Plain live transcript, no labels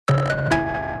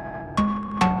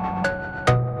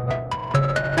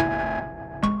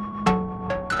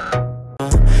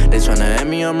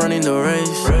me, I'm running the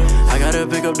race. I gotta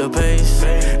pick up the pace.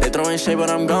 They throwing shade,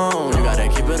 but I'm gone. You gotta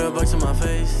keep it a buck to my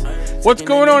face. What's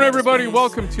going on, everybody?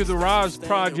 Welcome to the RAS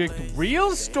Project.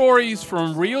 Real stories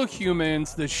from real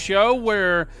humans, the show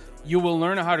where you will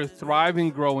learn how to thrive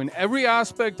and grow in every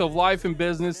aspect of life and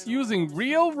business using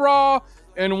real, raw,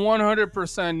 and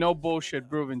 100% no bullshit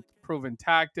proven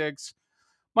tactics.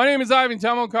 My name is Ivan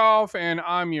Temelkov, and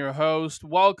I'm your host.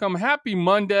 Welcome. Happy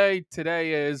Monday.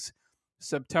 Today is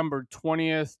September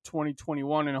 20th,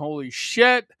 2021, and holy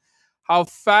shit, how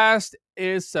fast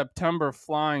is September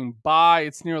flying by?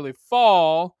 It's nearly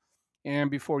fall,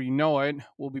 and before you know it,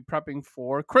 we'll be prepping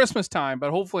for Christmas time, but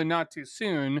hopefully not too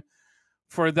soon.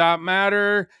 For that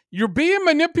matter, you're being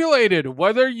manipulated,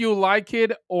 whether you like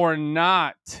it or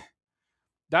not.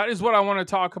 That is what I want to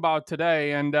talk about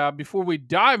today. And before we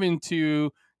dive into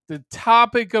the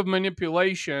topic of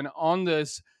manipulation on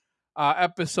this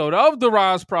episode of the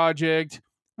RAS Project,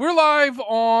 we're live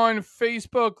on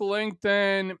Facebook,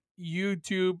 LinkedIn,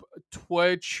 YouTube,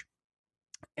 Twitch,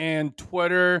 and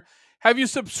Twitter. Have you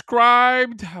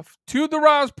subscribed to the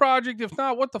RAS Project? If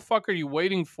not, what the fuck are you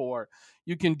waiting for?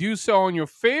 You can do so on your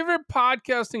favorite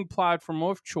podcasting platform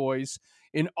of choice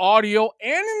in audio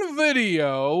and in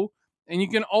video. And you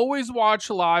can always watch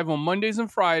live on Mondays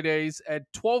and Fridays at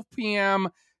 12 p.m.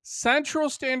 Central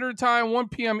Standard Time, 1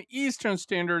 p.m. Eastern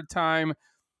Standard Time,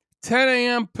 10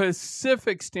 a.m.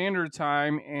 Pacific Standard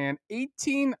Time, and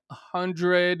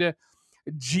 1800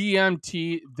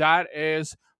 GMT. That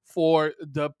is for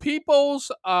the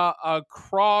peoples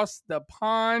across the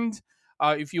pond.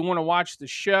 If you want to watch the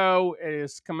show, it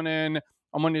is coming in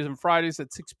on Mondays and Fridays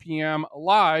at 6 p.m.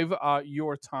 live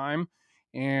your time.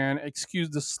 And excuse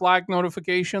the Slack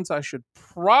notifications. I should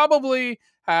probably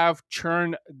have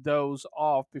turned those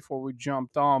off before we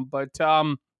jumped on. But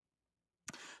so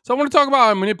I want to talk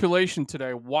about manipulation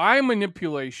today. Why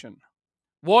manipulation?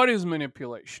 What is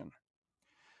manipulation?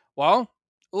 Well,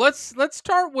 let's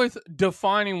start with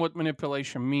defining what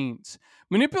manipulation means.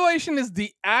 Manipulation is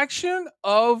the action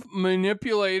of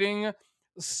manipulating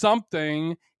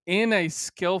something in a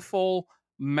skillful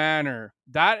manner.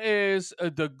 That is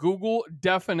the Google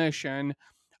definition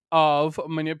of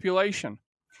manipulation.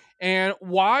 And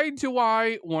why do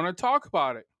I want to talk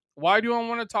about it? Why do I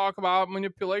want to talk about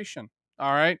manipulation?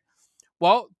 All right.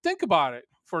 Well, think about it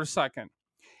for a second.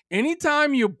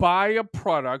 Anytime you buy a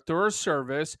product or a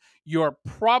service, you're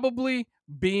probably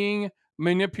being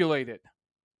manipulated.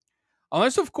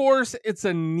 Unless, of course, it's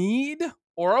a need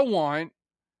or a want.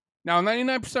 Now,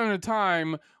 99% of the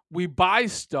time, we buy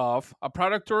stuff, a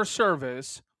product or a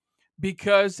service,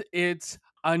 because it's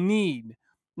a need.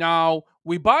 Now,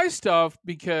 we buy stuff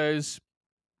because,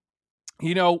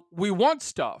 we want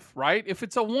stuff, right? If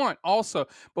it's a want also,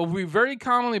 but we very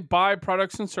commonly buy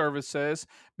products and services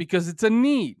because it's a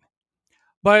need.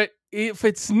 But if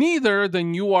it's neither,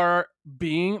 then you are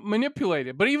being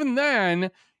manipulated. But even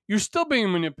then, you're still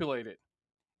being manipulated.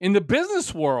 In the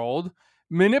business world,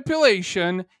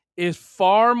 manipulation is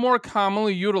far more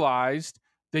commonly utilized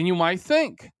than you might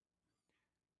think.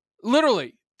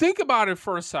 Literally, think about it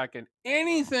for a second.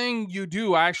 Anything you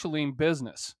do actually in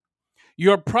business,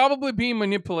 you're probably being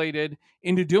manipulated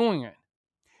into doing it.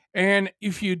 And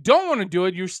if you don't want to do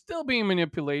it, you're still being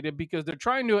manipulated because they're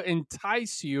trying to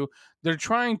entice you. They're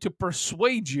trying to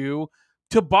persuade you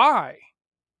to buy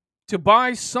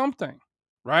something,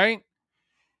 right?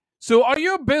 So are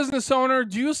you a business owner?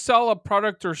 Do you sell a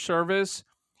product or service?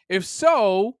 If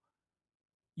so,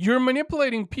 you're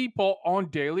manipulating people on a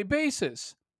daily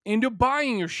basis into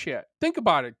buying your shit. Think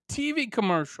about it. TV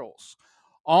commercials,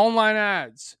 online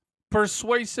ads,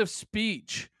 persuasive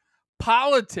speech,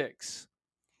 politics.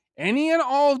 Any and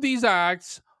all of these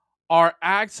acts are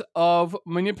acts of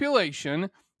manipulation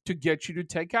to get you to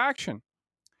take action.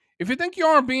 If you think you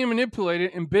aren't being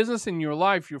manipulated in business in your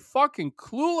life, you're fucking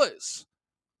clueless.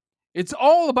 It's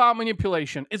all about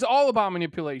manipulation. It's all about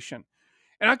manipulation.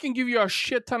 And I can give you a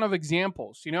shit ton of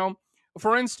examples.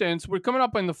 For instance, we're coming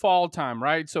up in the fall time,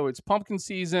 right? So it's pumpkin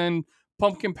season,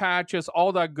 pumpkin patches,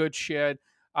 all that good shit.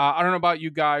 I don't know about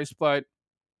you guys, but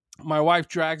my wife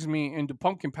drags me into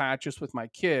pumpkin patches with my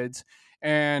kids,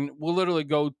 and we'll literally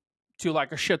go to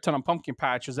like a shit ton of pumpkin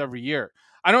patches every year.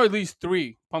 I know at least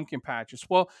 3 pumpkin patches.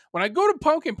 Well, when I go to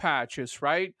pumpkin patches,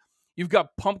 right, you've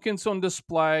got pumpkins on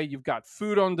display, you've got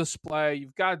food on display,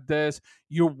 you've got this.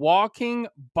 You're walking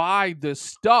by this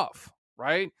stuff,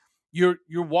 right? You're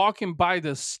walking by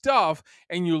this stuff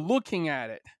and you're looking at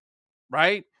it,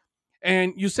 right?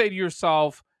 And you say to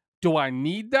yourself, do I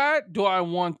need that? Do I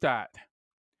want that?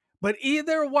 But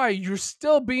either way, you're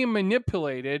still being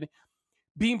manipulated,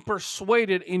 being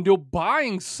persuaded into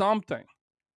buying something.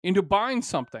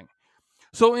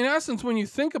 So in essence, when you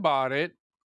think about it,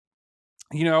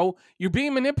 you're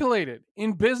being manipulated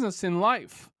in business, in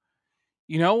life.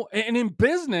 And in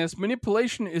business,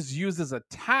 manipulation is used as a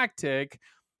tactic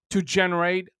to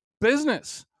generate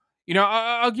business.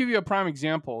 I'll give you a prime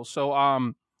example. So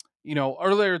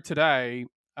earlier today,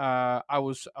 I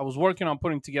was working on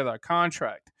putting together a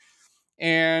contract,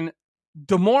 and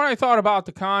the more I thought about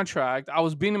the contract, I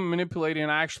was being manipulated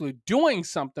and actually doing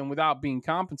something without being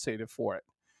compensated for it.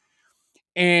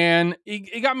 And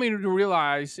it got me to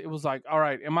realize, it was like, all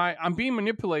right, I'm being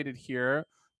manipulated here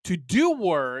to do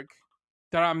work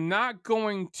that I'm not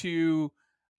going to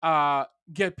uh,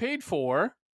 get paid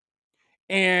for,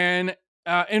 and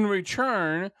in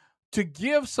return, to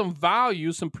give some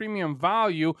value, some premium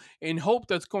value, in hope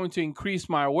that's going to increase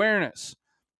my awareness.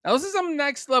 Now, this is some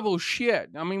next level shit.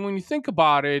 I mean, when you think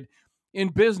about it, in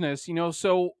business,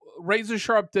 so Razor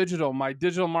Sharp Digital, my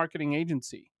digital marketing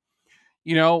agency,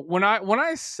 when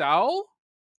I sell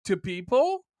to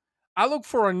people, I look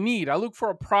for a need, I look for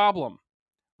a problem,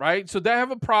 right? So they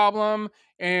have a problem,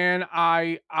 and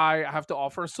I have to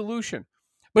offer a solution.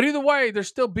 But either way, they're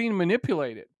still being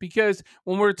manipulated, because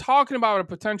when we're talking about a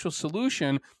potential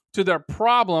solution to their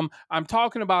problem, I'm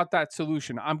talking about that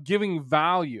solution. I'm giving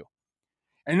value.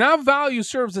 And that value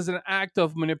serves as an act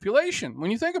of manipulation when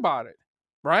you think about it,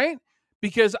 right?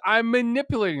 Because I'm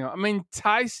manipulating them, I'm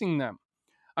enticing them.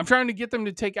 I'm trying to get them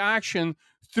to take action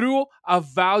through a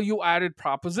value added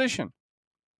proposition.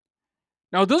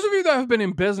 Now, those of you that have been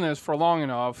in business for long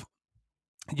enough,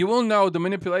 you will know the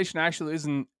manipulation actually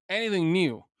isn't anything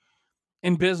new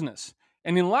in business.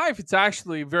 And in life, it's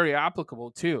actually very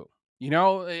applicable too.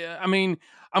 I mean,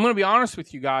 I'm going to be honest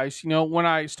with you guys. When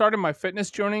I started my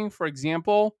fitness journey, for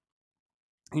example,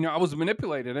 I was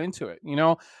manipulated into it.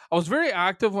 I was very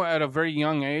active at a very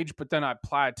young age, but then I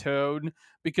plateaued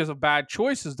because of bad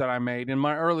choices that I made in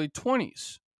my early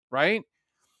 20s, right?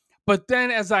 But then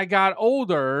as I got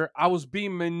older, I was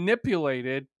being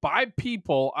manipulated by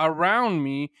people around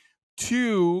me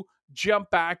to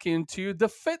jump back into the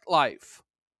fit life,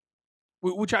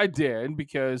 which I did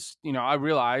because, I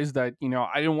realized that,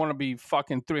 I didn't want to be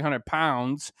fucking 300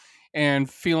 pounds and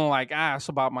feeling like ass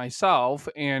about myself,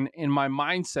 and in my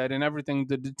mindset and everything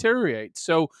to deteriorate.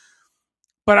 So,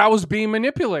 but I was being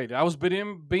manipulated. I was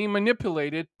being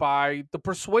manipulated by the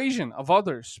persuasion of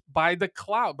others, by the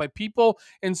clout, by people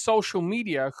in social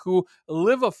media who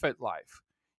live a fit life,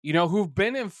 who've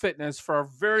been in fitness for a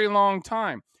very long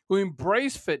time, who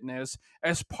embrace fitness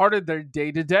as part of their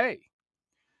day to day.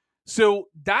 So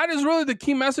that is really the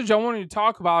key message I wanted to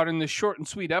talk about in this short and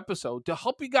sweet episode, to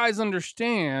help you guys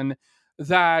understand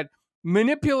that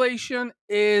manipulation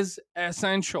is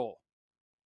essential.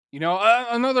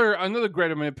 Another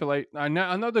great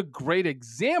another great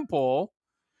example.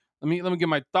 Let me get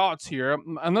my thoughts here.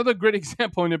 Another great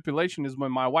example of manipulation is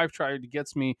when my wife tries to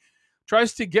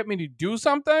get me to do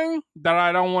something that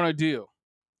I don't want to do.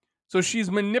 So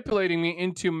she's manipulating me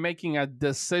into making a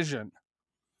decision.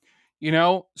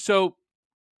 So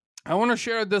I want to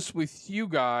share this with you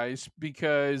guys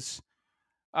because,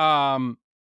 um,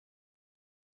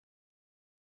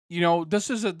 this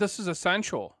is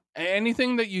essential.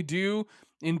 Anything that you do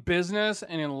in business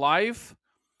and in life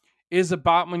is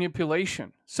about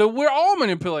manipulation. So we're all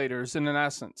manipulators in an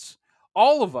essence.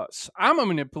 All of us. I'm a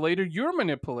manipulator. You're a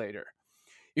manipulator.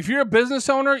 If you're a business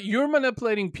owner, you're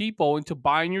manipulating people into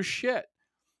buying your shit.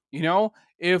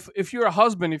 If you're a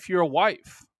husband, if you're a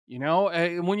wife,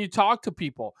 when you talk to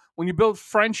people, when you build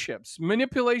friendships,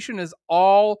 manipulation is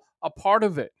all a part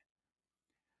of it.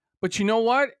 But you know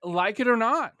what? Like it or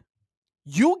not,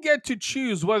 you get to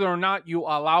choose whether or not you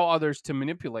allow others to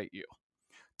manipulate you,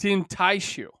 to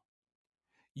entice you.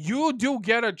 You do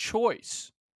get a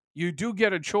choice. You do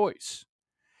get a choice.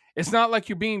 It's not like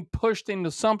you're being pushed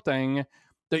into something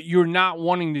that you're not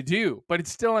wanting to do, but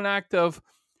it's still an act of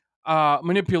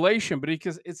manipulation, but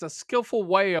because it's a skillful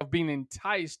way of being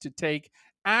enticed to take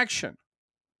action.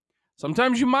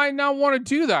 Sometimes you might not want to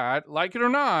do that, like it or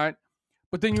not,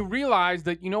 but then you realize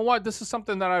that, this is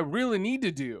something that I really need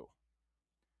to do,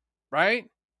 right?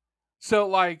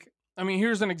 So,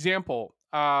 here's an example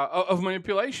of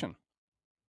manipulation.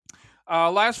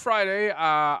 Last Friday,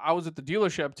 I was at the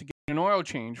dealership to get an oil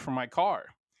change for my car.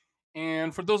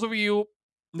 And for those of you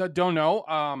that don't know,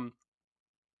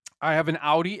 I have an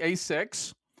Audi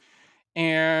A6.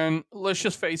 And let's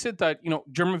just face it that,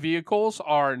 German vehicles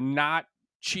are not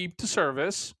cheap to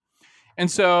service. And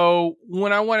so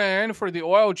when I went in for the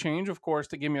oil change, of course,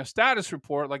 they gave me a status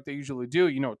report like they usually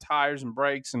do, tires and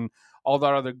brakes and all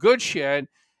that other good shit.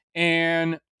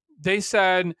 And they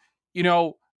said,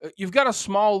 you've got a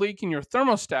small leak in your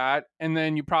thermostat, and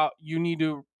then you need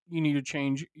to, you need to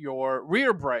change your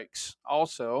rear brakes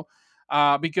also.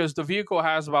 Because the vehicle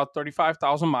has about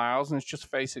 35,000 miles, and it's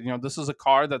just face it, this is a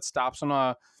car that stops on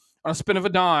a spin of a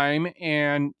dime,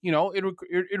 and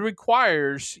it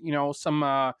requires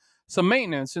some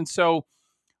maintenance. And so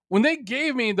when they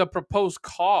gave me the proposed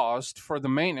cost for the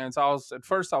maintenance, I was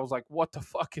like, what the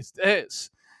fuck is this?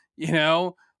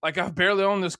 Like, I've barely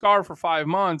owned this car for 5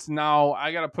 months. Now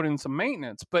I got to put in some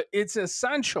maintenance, but it's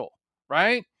essential,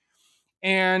 right?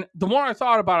 And the more I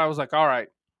thought about it, I was like, all right,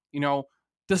 you know,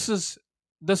 this is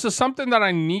this is something that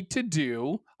I need to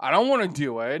do. I don't want to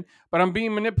do it, but I'm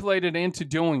being manipulated into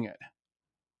doing it,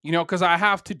 because I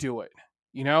have to do it.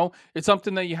 It's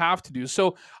something that you have to do.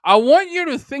 So I want you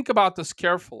to think about this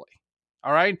carefully.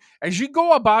 All right. As you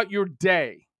go about your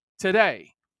day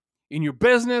today, in your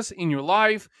business, in your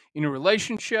life, in your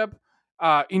relationship,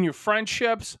 in your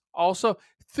friendships, also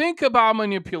think about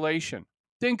manipulation.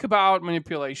 Think about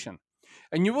manipulation.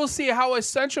 And you will see how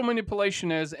essential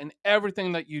manipulation is in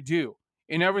everything that you do.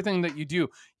 In everything that you do.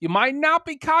 You might not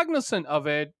be cognizant of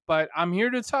it, but I'm here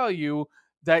to tell you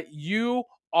that you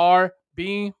are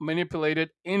being manipulated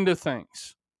into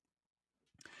things.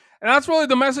 And that's really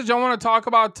the message I want to talk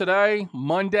about today,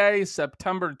 Monday,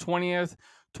 September 20th,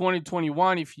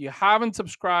 2021. If you haven't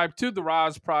subscribed to the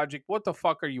RAS Project, what the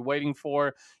fuck are you waiting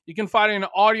for? You can find it in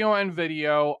audio and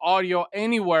audio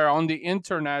anywhere on the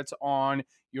internet on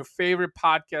your favorite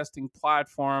podcasting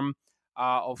platform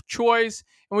of choice.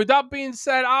 And with that being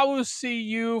said, I will see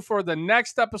you for the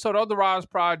next episode of the RAS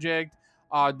Project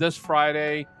this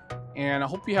Friday. And I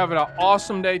hope you have an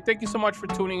awesome day. Thank you so much for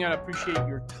tuning in. I appreciate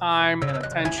your time and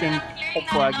attention.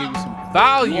 Hopefully, I gave you some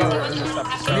value in this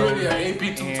episode.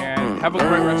 And have a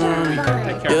great rest of your week.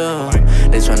 Take care. Yeah,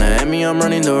 they tryna at me, I'm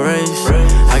running the race.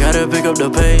 I gotta pick up the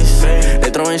pace. They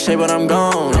throwing shade, but I'm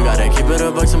gone. You gotta keep it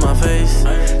a buck to my face.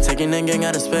 Taking that gang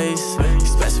out of space.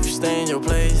 It's best if you stay in your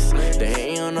place. They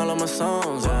hating on all of my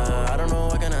songs. I don't know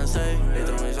what can I say. They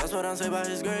throwing shots, but I'm saved by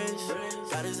His grace.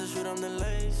 God is the shoot, I'm the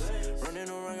lace. Running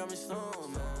around.